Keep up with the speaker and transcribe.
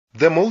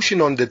The motion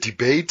on the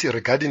debate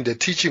regarding the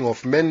teaching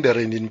of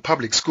Mandarin in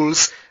public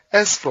schools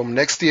as from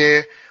next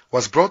year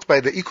was brought by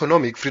the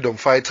Economic Freedom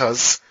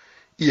Fighters,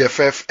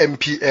 EFF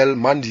MPL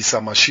Mandisa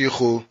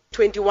Mashego.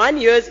 21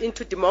 years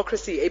into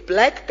democracy, a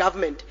black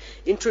government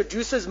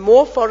introduces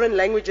more foreign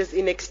languages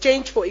in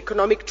exchange for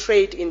economic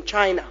trade in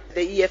China.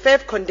 The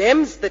EFF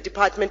condemns the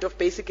Department of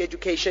Basic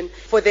Education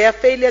for their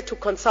failure to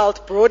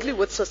consult broadly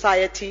with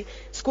society,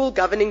 school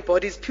governing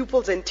bodies,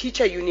 pupils and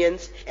teacher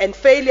unions, and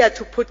failure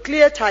to put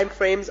clear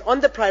timeframes on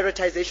the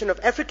prioritization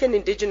of African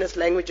indigenous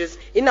languages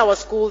in our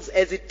schools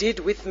as it did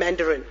with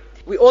Mandarin.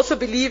 We also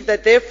believe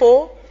that,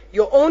 therefore,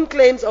 your own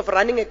claims of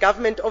running a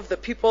government of the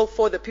people,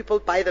 for the people,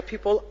 by the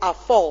people are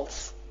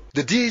false.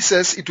 The DA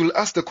says it will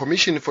ask the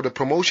Commission for the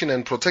Promotion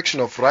and Protection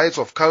of Rights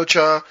of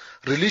Culture,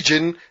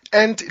 Religion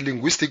and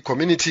Linguistic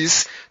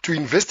Communities to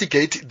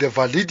investigate the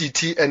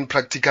validity and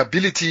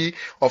practicability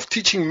of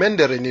teaching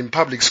Mandarin in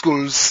public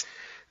schools.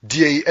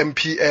 DA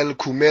MPL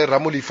Kume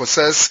Ramolifo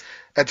says,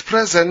 at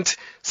present,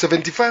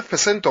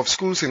 75% of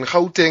schools in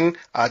Gauteng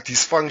are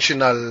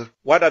dysfunctional.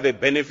 What are the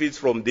benefits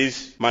from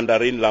this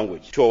Mandarin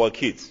language to our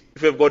kids?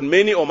 If we've got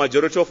many or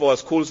majority of our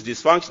schools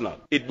dysfunctional,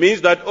 it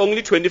means that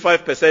only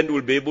 25%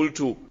 will be able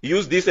to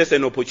use this as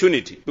an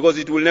opportunity, because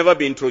it will never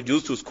be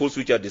introduced to schools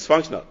which are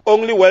dysfunctional.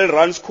 Only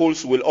well-run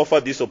schools will offer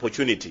this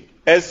opportunity,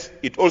 as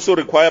it also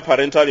requires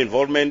parental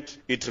involvement.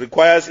 It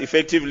requires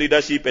effective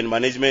leadership and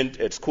management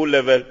at school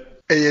level.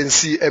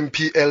 ANC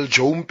MPL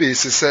Jompe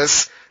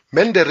says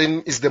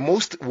Mandarin is the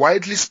most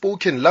widely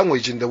spoken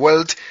language in the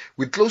world,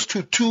 with close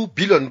to 2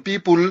 billion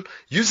people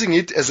using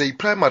it as a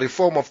primary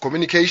form of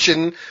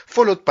communication,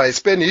 followed by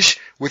Spanish,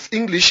 with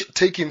English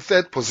taking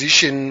third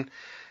position.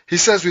 He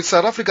says with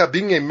South Africa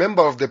being a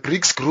member of the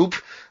BRICS group,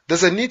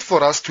 there's a need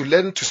for us to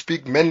learn to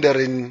speak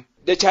Mandarin.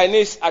 The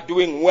Chinese are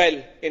doing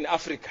well in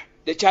Africa.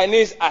 The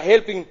Chinese are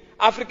helping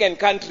African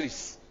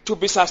countries to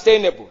be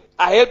sustainable,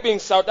 are helping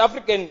South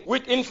African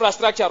with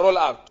infrastructure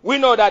rollout. We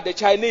know that the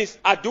Chinese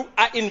are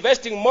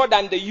investing more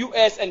than the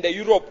US and the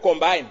Europe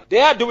combined.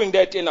 They are doing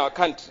that in our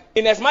country.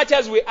 In as much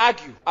as we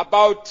argue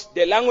about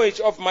the language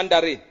of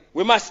Mandarin,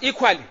 we must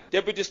equally,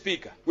 Deputy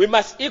Speaker, we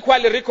must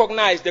equally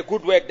recognize the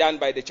good work done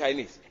by the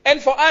Chinese.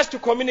 And for us to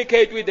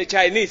communicate with the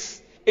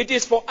Chinese, it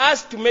is for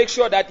us to make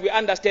sure that we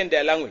understand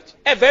their language.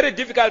 A very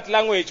difficult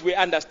language we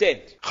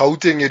understand.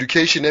 Gauteng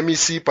Education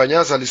MEC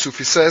Panyaza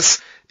Lesufi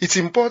says it's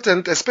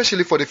important,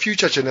 especially for the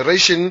future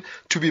generation,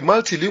 to be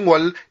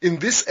multilingual in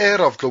this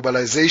era of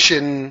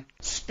globalization.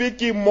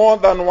 Speaking more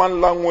than one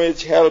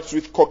language helps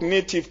with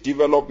cognitive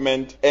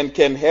development and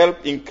can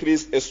help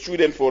increase a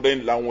student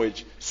foreign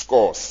language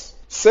scores.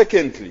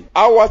 Secondly,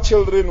 our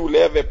children will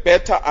have a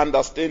better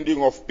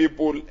understanding of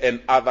people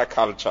and other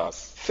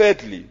cultures.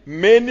 Thirdly,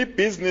 many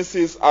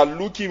businesses are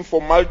looking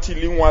for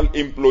multilingual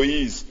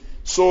employees,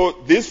 so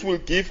this will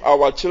give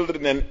our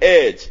children an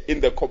edge in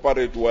the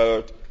corporate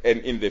world and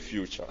in the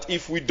future.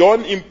 If we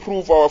don't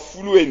improve our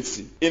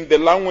fluency in the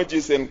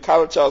languages and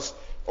cultures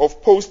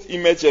of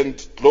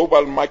post-emergent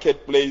global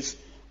marketplace,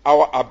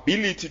 our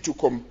ability to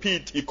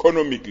compete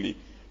economically,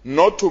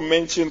 not to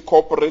mention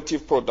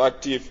cooperative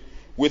productive,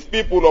 with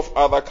people of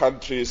other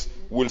countries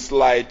will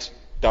slide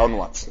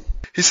downwards.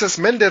 He says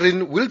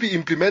Mandarin will be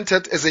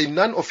implemented as a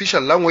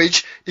non-official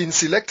language in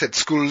selected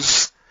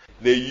schools.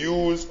 The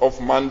use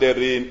of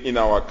Mandarin in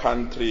our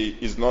country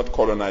is not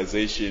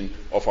colonization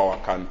of our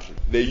country.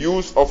 The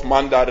use of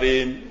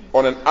Mandarin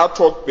on an ad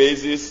hoc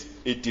basis,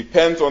 it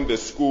depends on the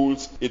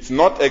schools. It's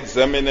not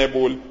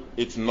examinable,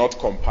 it's not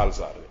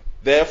compulsory.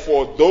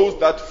 Therefore, those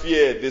that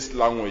fear this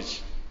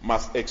language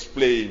must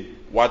explain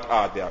what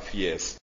are their fears.